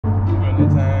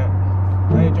that time,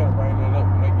 I ain't trying to bring that up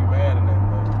and make you mad or nothing,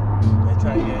 but that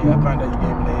time, yeah, I found out you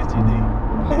gave me the STD.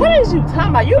 What is you talking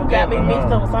about? You got me mixed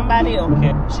up with somebody else.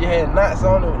 She had knots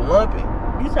on it, was lumpy.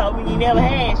 You told me you never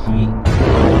had shit.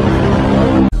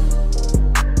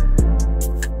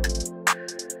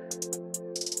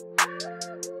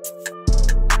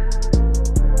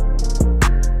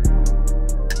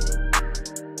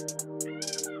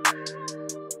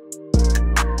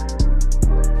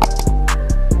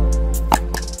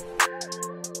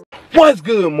 What's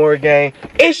good, more gang?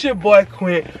 It's your boy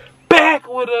Quint, back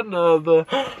with another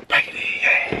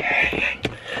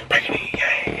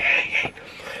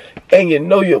and you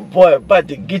know your boy about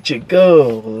to get your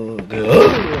girl,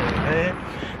 man.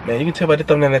 Man, you can tell by the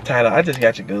thumbnail and the title, I just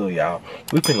got your girl, y'all.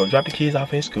 We finna go drop the kids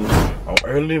off in school on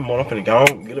early morning. I'm finna go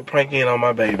on, get a prank in on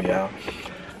my baby, y'all.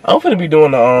 I'm finna be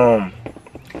doing the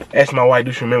ask my wife,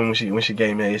 do she remember when she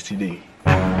gave me an STD?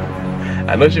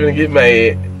 I know she finna get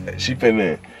mad. She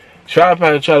finna try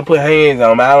to put hands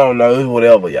on me. I don't know,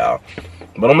 whatever, y'all.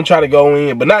 But I'm gonna try to go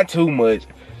in, but not too much.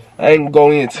 I ain't gonna go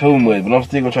in too much, but I'm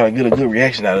still gonna try to get a good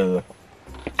reaction out of her.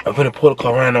 I'm finna pull the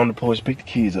car around on the porch, pick the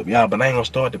kids up, y'all. But I ain't gonna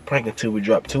start the prank until we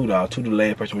drop two, dog. Two the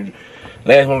last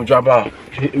one we drop off.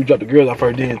 We drop the girls off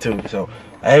first then too. So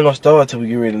I ain't gonna start till we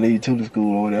get ready to leave to the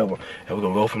school or whatever. And we're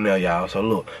gonna go from there, y'all. So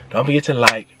look, don't forget to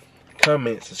like,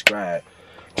 comment, subscribe,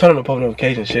 turn on the post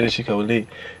notifications, share this shit go lit,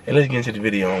 and let's get into the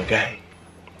video on gang.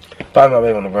 Follow my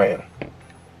baby on the gram.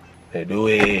 Let's do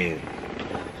it.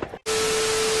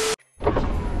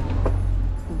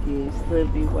 Yeah,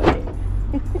 slippy way.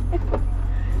 You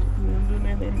don't do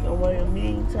nothing, don't wait a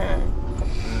million times.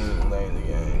 Lazy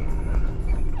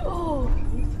game. Oh,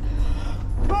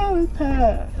 it's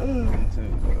tired. Me too,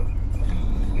 bro.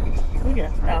 We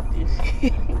gotta stop this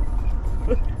shit. I'm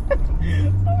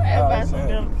about some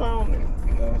melatonin.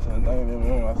 That's what I think they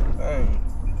want. That's the thing.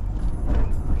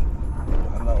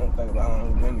 I don't think about how long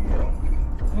we've been together.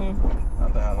 I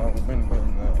think how long we've been together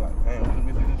now. Like, damn,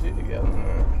 we do this shit together,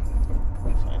 man.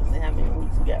 I'm trying to see how many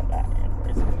weeks we got by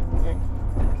anniversary.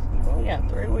 We got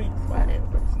 3 weeks by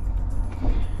anniversary.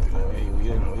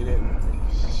 Yeah, we didn't.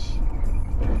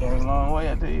 But it came a long way,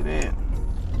 I tell you that.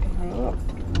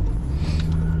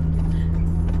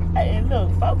 And look,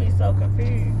 folks be so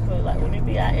confused. Cause like when it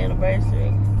be our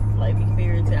anniversary, like we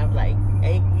figure to have like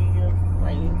 8 years.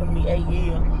 Like it's gonna be 8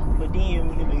 years. But then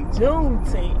when it be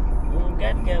Juneteenth, when we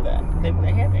got together, they be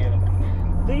like, happy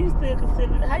anniversary. Do you still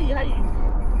consider it? How you?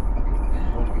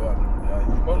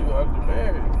 You supposed to go after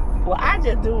marriage. Well, I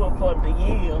just do it for the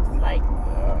years, like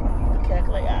to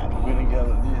calculate out. We've been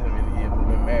together this many years, we've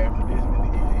been married for this many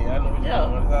years. Yeah, I know what you're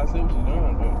doing. I see what you're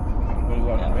doing, but when you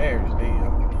go after marriage,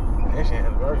 that's your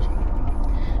anniversary.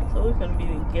 So we're gonna be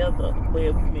together.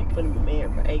 Well, we're gonna be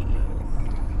married for 8 years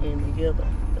and together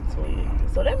for 12 years.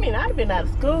 So that means I've been out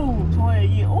of school 12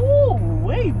 years. Ooh,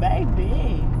 wait,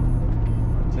 baby.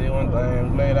 Tell you one thing,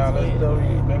 I'm glad all that stuff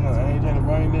you back on. I ain't trying to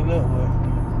bring that up, but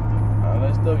all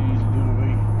that stuff you used to do to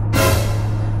me.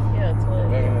 Yeah,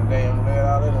 12. Back in the day, I'm glad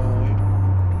all that over with.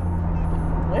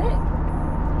 What?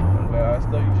 I'm glad all that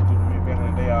stuff you used to do to me back in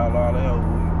the day, all that over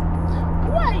with.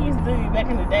 What I used to do back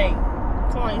in the day?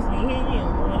 Someone used to be hitting you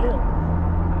with a little.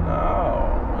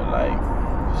 No, but like,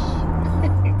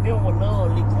 Them were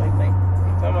love leaks, like that.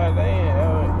 I'm talking about then,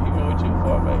 even with you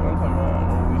for back, I'm talking about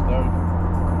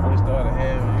when we started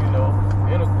having, you know,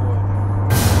 intercourse.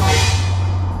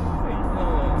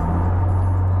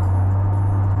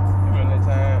 Remember that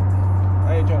time?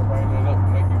 I ain't trying to bring that up and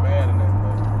make you mad or nothing,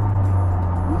 but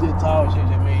we just talk shit,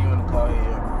 just me and you in the car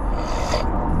here.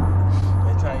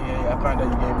 That time, yeah, I found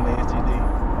out you gave me the STD.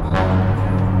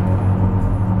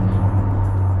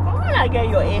 Why I gave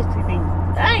you an STD?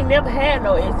 I ain't never had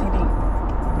no STD.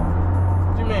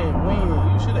 What you mean, when?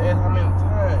 You should have asked how many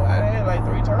times. I had like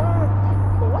 3 times.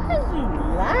 But why is you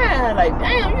lying? Like,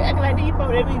 damn, you acting like these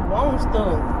folks that be want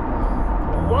stuff.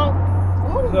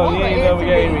 So you ain't never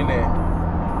gave me that?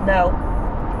 No.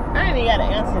 I ain't even got to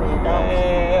answer that, dog.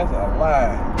 Man, that's a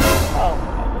lie. Oh,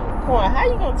 Quint, how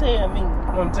you gonna tell me?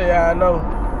 I'm gonna tell you how I know.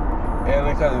 And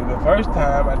because the first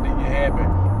time I think it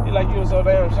happened, you like you was so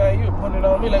damn shy, you were putting it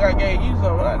on me like I gave you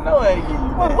something. I know I ain't give you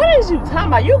that. What is you talking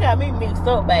about? You got me mixed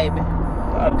up, baby.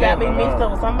 You got me mixed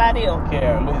up with somebody else.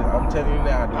 Kyerra, listen, I'm telling you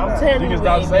now. I'm telling you. You can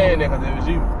stop saying that because it was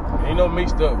you. Ain't no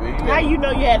mixed up. How you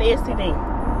know you had STD?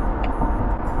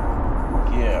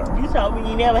 Kyerra. You told me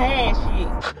you never had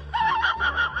shit.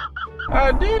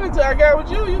 I did until I got with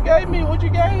you. You gave me what you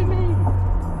gave me.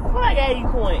 What I gave you,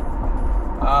 Quint?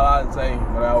 All I say,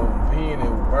 when I was peeing, it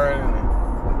was burning.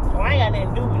 Well, I ain't got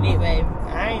nothing to do with it, baby.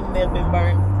 I ain't never been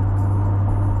burnt.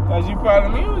 Cause you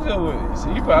probably me was with it.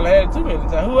 So you probably had it too many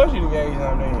times. Who else you done gave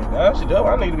something in? That's She dope.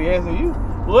 I need to be asking you.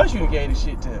 Who else you done gave this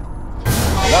shit to?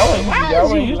 Why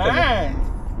is you lying?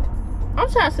 I'm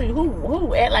trying to see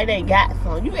who act like they got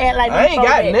some. You act like I ain't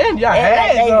got none. Y'all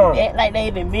had some. Act like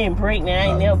they been pregnant. I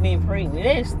ain't never been pregnant.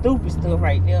 That's stupid stuff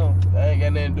right there. I ain't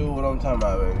got nothing to do with what I'm talking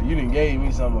about, baby. You done gave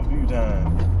me some a few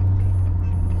times.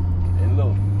 And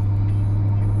look,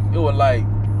 it was like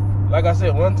I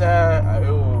said, one time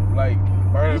it was like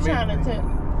burning me.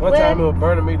 One time it was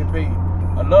burning me to pee.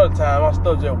 Another time my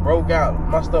stuff just broke out.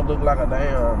 My stuff looked like a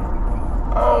damn.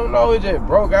 I don't know, it just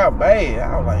broke out bad.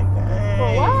 I was like, dang.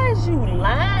 But why is you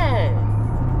lying?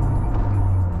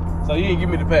 So you didn't give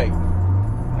me the package?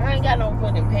 I ain't got no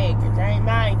fucking package. I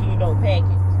ain't give you no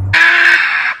package.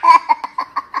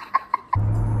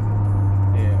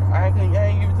 Yeah, I ain't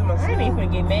give it to myself. I ain't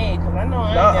even get mad because I know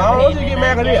I don't want you to get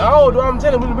mad because I'm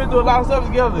telling you, we've been through a lot of stuff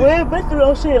together. We ain't been through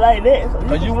no shit like that.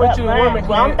 Because you went to the woman clinic.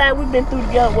 Well, I'm thinking we've been through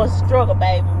together was a struggle,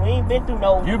 baby. We ain't been through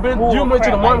no. You went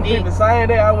to the woman clinic the same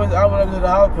day I went up to the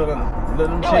hospital and let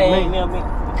them check me. Ain't never been to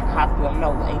the hospital,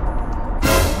 no way.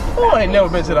 Who ain't never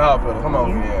been to the hospital? Come on,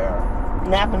 yeah.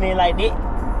 Napping in like that.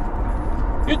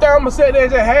 You think I'm gonna sit there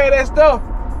and just have that stuff?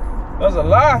 That's a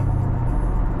lie.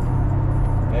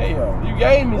 Hey, yo, you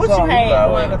gave me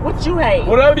something. What you had?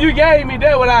 Whatever you gave me,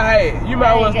 that's what I had. You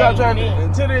might well stop trying to.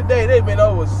 Until this day, they've been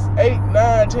over 8,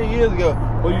 9, 10 years ago.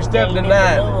 Well, you stepped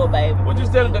denying it. What you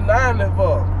stepped denying it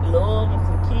for? Love and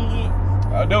some kids.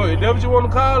 I do it. That's what you want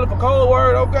to call it, for cold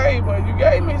word, okay, but you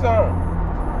gave me something.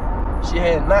 She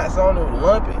had knots on it, was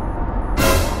lumpy.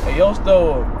 And your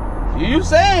stuff, you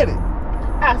said it.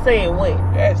 I said what? You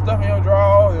had stuff in your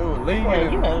drawers, it was leaking. Well,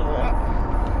 you know,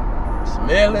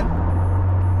 smelling.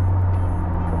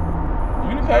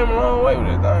 You done came a long way with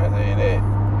this thing, I say that.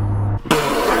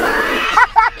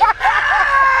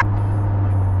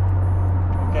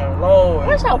 Came a long way.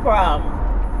 What's your problem?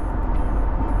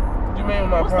 What you mean with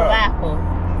my What's problem? the lie for?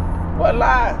 What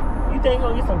lie? You think you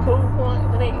gonna get some cool points?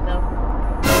 It ain't no.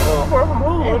 Cool point from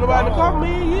who? Ain't nobody to call me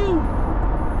and you.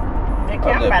 That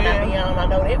camera might not be on. I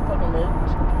know that fucking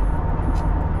much.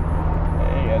 I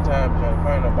ain't got time to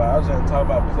complain about. I was just talking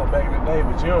about stuff back in the day,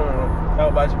 but you don't want to talk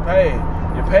about your past.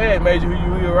 Your past made you who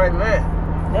you are right now.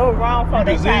 That was wrong for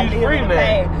they try to live in the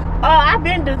past. Oh, I've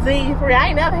been disease free. I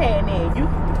ain't never had that. You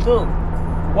look.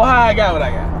 Well, how I got what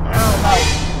I got? I don't know.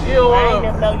 You know I ain't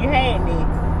never know you had that.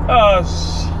 Oh,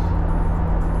 shit.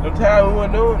 Them time we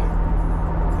weren't doing it.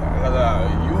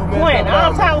 Quint,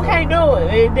 all the time we can't do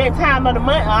it. It's that time of the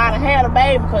month, I done had a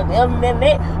baby, because other than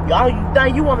that, all you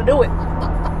think you want to do it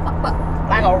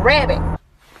like a rabbit.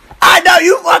 I know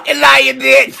you fucking lying,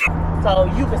 bitch. So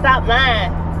you can stop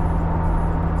lying.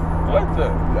 What the?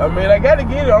 I mean, I gotta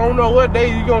get it. I don't know what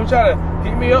day you gonna try to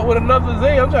hit me up with another Z.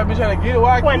 I'm trying to get it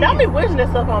while I can. Quint, don't be wishing that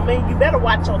stuff on me. You better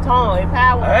watch your tongue. If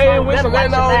I ain't wishing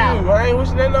that on you. I ain't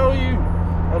wishing that on you.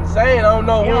 I'm saying I don't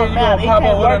know when you gonna pop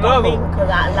up with another one. Because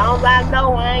as long as I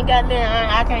know I ain't got that,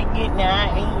 I can't get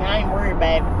that. I ain't worried,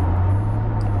 baby.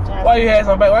 Why you had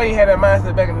something back? Why you had that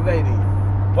mindset back in the day then?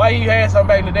 Why you had something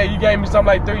back in the day? You gave me something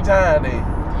like 3 times then.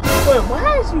 But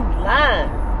why is you lying?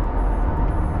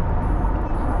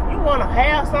 You wanna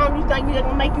have something? You think you're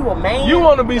gonna make you a man? You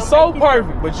wanna be so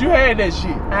perfect, but you had that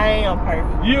shit. I am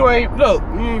perfect. You ain't, look,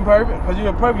 you ain't perfect. Because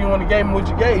you're perfect, you wanna give me what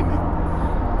you gave me.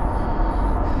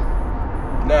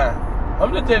 Nah,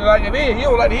 I'm just telling you like it is. You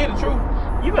don't like to hear the truth.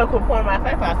 You better quit pointing my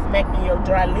face if I smack in your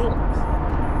dry lips.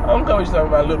 I'm coming to talking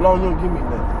about lip long, you don't give me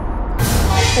nothing.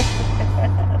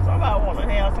 Somebody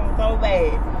wanna have something so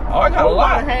bad. Oh, I got a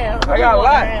lot. I got a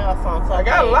lot. I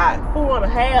got a lot. Who wanna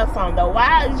have something though?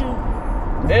 Why is you?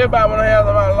 Everybody wanna have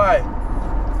something in my life.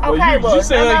 Okay, well, you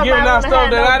sitting here giving out stuff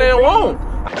that I didn't want.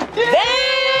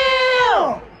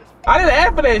 Damn! I didn't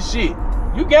ask for that shit.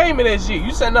 You gave me that shit.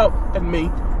 You sent up at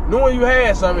me, knowing you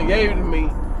had something, gave it to me.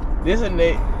 This and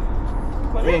that.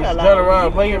 Then turn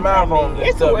around, put your mouth on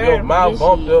this stuff. Your mouth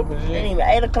bumped up and shit. It ain't even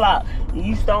 8 o'clock.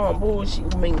 You throwing bullshit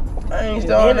with me. I ain't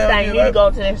throwing that. You need to go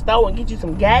to that store and get you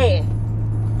some gas.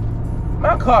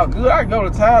 My car good. I can go to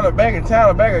town and back in town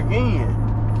and back again.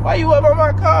 Why you up on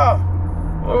my car?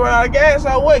 We run out of gas,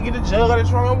 I wait. Get the jug out of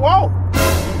the trunk and walk.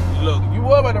 Look, you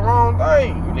worry about the wrong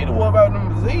thing. You need to worry about them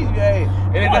disease you had.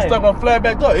 And then that stuff gonna fly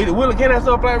back up. Can that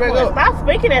stuff fly back up? Stop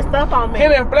speaking that stuff on me.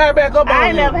 Can that fly back up on you? I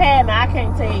ain't never had none. I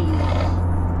can't tell you.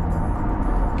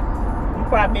 You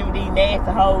probably been with these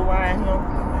nasty hoes around here.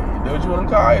 That's what you want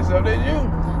to call yourself, that's you.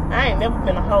 I ain't never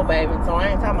been a hoe, baby, so I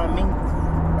ain't talking about me.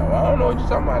 Oh, I don't know what you're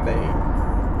talking about, then.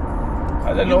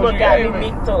 I just know what you got gave me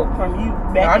me. mixed up from you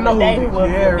back in the day. I know who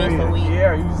Kyerra is.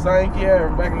 Yeah, you sang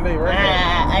Kyerra back in the day, right?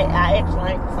 I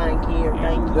actually ain't sang Kyerra.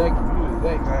 You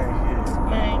exact same shit.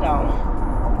 Man, go.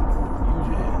 You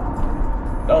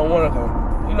just don't want to come.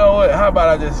 You know what? How about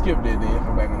I just skip that then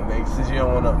from back in the day since you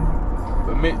don't want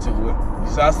to admit to it.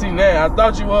 So I see now. I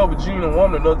thought you were, but you didn't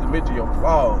want enough to admit to your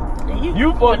flaws.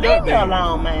 You fucked up there.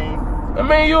 Alone, man. I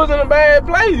mean, you was in a bad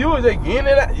place. You was just getting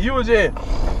it out. You was just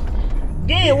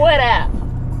getting what out?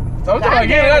 So I'm talking about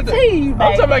getting it out.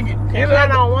 I'm talking about getting it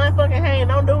out. On one fucking hand,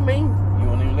 don't do me. You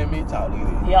won't even let me talk. Look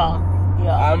at this.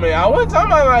 Yeah. I mean, I wasn't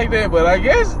talking about like that, but I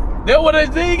guess that's where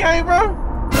that Z came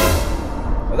from.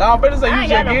 Cause I was better say you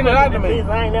just getting it out to me.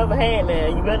 I ain't never had that.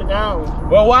 You better go.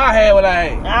 Well, why I had what I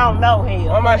had? I don't know,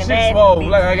 hell. Why my shit swole?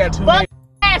 Like I got 2 minutes.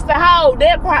 That's the whole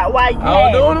that part why you I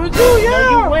was doing it with you, yeah.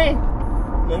 No, you went.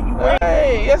 No, you went.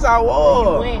 Hey, yes I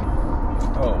was. You went.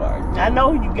 Oh my God. I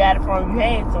know who you got it from. You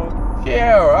had some.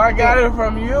 Kyerra, I got it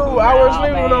from you. No, I wasn't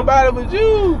sleeping with nobody but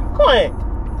you. Quint.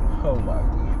 Oh my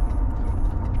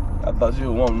God. I thought you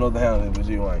would want another handle, but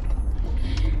you ain't.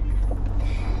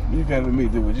 You can't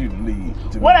admit to what you need.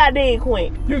 What I did,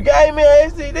 Quint? You gave me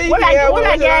an STD. What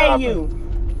I gave you?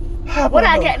 What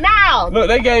I got now? Look,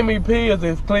 they gave me pills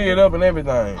that cleared up and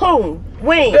everything. Who?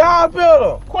 When? The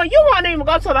hospital. Quint, you won't even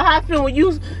go to the hospital when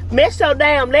you messed your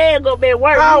damn leg up at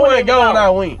work. I wouldn't go when I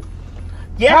went.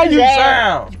 Yes, how you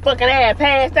sound? Fucking ass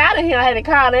passed out of here. I had to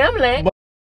call the ambulance.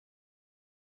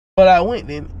 But I went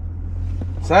then.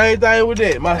 Same thing with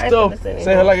that. My stuff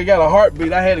saying like I got a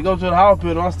heartbeat. I had to go to the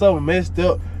hospital. My stuff was messed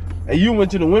up. And you went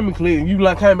to the women clinic. You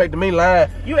like came back to me lying.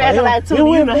 You acting like you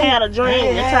done had a dream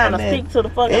and trying to stick to the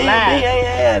fucking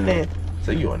lie.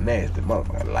 So you a nasty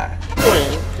motherfucker lie.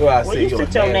 Well, you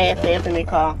sit your nasty ass in the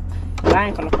car. I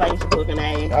ain't gonna Facebook and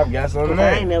ass. I've got something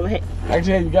there. I ain't never had.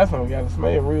 Actually, you got something. You got a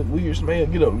smell, real weird smell.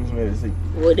 Get up and smell the seat.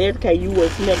 Well, that's because you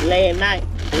was smelling last night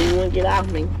and you wouldn't get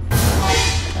off me.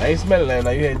 I ain't smelling last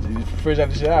night. You had fresh out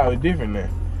the shower. It's different now.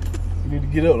 You need to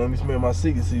get up. Let me smell my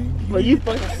seat and see. Well, you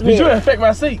fucking smell. Did you infect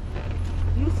my seat?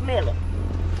 You smell it.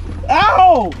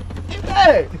 Ow!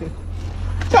 Hey!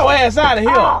 Get your ass out of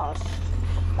here. Oh,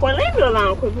 Quint, leave me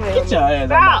alone, quit playing. Get your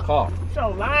ass out of my car. So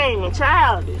lame and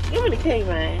childish. Give me the key,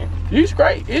 man. You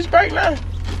straight. It's straight now.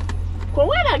 Quint,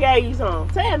 when I gave you some?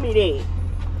 Tell me that.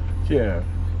 Yeah.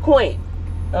 Quint.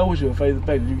 I wish you were face to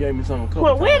face. You gave me something.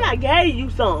 Quint, when I gave you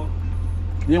some?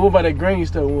 Yeah, what about that green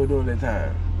stuff we were doing that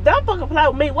time? Don't fucking play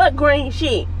with me. What green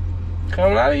shit?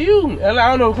 Coming out of you. I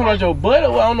don't know if it come out your butt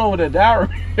or I don't know what the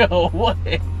diarrhea or what.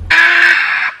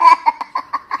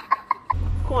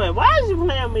 Quint, why is you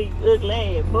playing me ugly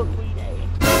ass, buckwheat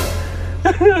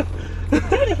ass?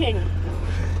 Give me the key.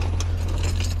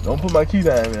 Don't put my key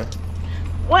down there.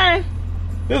 What?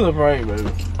 It's a prank, baby.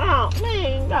 Oh,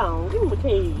 man, go on. Give me the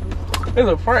key. It's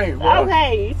a prank, bro.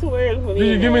 Okay, it's too early for me. Did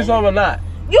you give me some or not?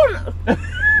 You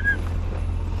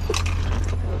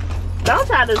don't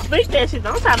try to speak that shit.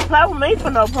 Don't try to play with me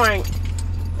for no prank.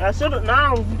 I should have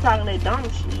known you talking that dumb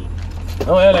shit.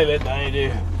 Don't act like that thing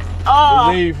is. It's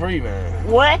leave free, man.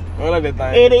 What? Don't like that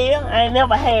thing. It is. I ain't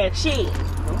never had shit.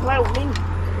 Don't play with me.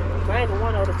 I ain't the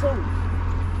one or the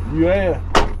two. You ain't.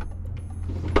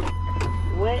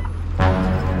 What?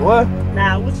 What?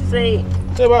 Nah, what you said?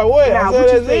 Say about what? Nah, I said what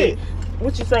you that's said? it.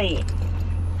 What you saying?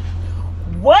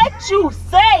 What you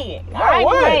saying? I ain't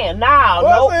what? saying. Nah,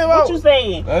 no. What you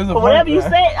saying? Whatever you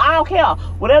said, I don't care.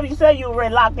 Whatever you said, you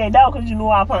already locked that door because you knew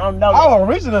I was on the door. I was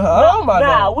reaching her. Oh my God.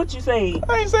 Nah, what you saying?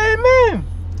 I ain't saying nothing.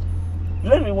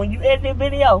 Literally, when you edit that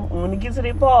video, when it gets to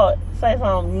that part, say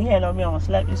something. You had on me, I'm gonna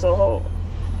slap you so hard.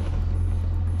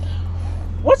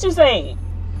 What you saying?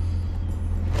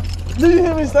 Do you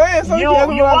hear me saying something? You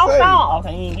want some?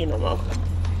 Okay, you ain't getting no more.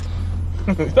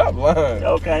 Stop lying.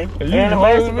 Okay.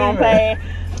 Anniversary gonna pass.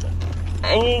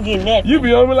 I ain't getting nothing. You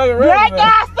be on me like a rabbit. Like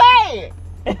I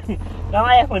said. Don't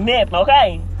ask for nothing,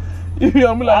 okay? You be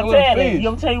on me like a little fish.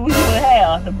 I'm tell you what you gonna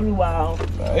have, the blue ball.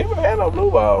 I ain't gonna have no blue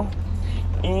ball.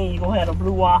 And you gonna have the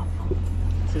blue waffle.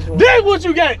 That's what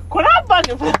you got. Quit I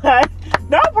fucking play.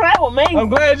 Don't play with me. I'm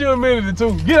glad you admitted it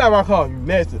too. Get out of my car, you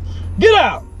nasty. Get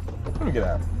out. Let me get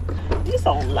out. You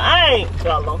so lame,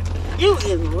 fella. You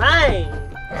is lame.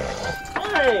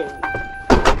 Lame.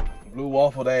 Blue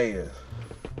waffle ass.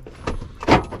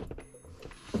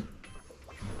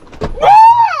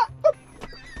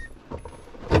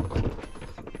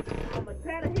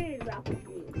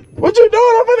 What you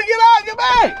doing? I'm finna get out. Get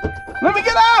back. Let me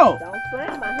get out. Don't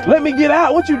slam my hand. Let me get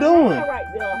out. What you doing? Right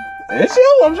there. It's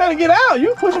you. I'm trying to get out.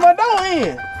 You pushing my door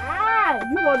in. Ah,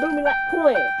 you gonna do me like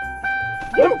Quint.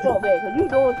 Get the fuck back, cause you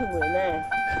doing too much now.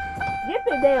 Get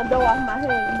that damn door off my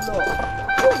hand, you look.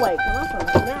 You wait, cause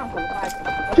I'm finna fight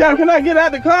you. Kyerra, can I get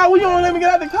out the car? Well, you don't let me get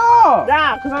out the car.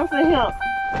 Nah, cause I'm sitting here.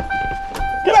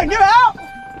 Can I get out?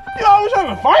 You always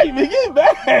trying to fight me. Get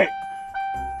back.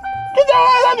 Get your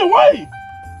ass out the way.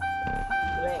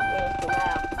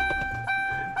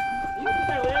 You can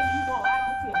say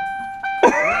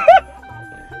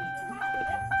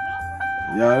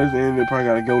Y'all, this end, they probably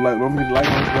gotta go like, don't forget to like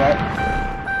on subscribe.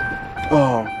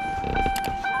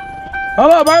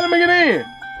 Hold up, man, let me get in.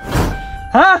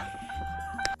 Huh?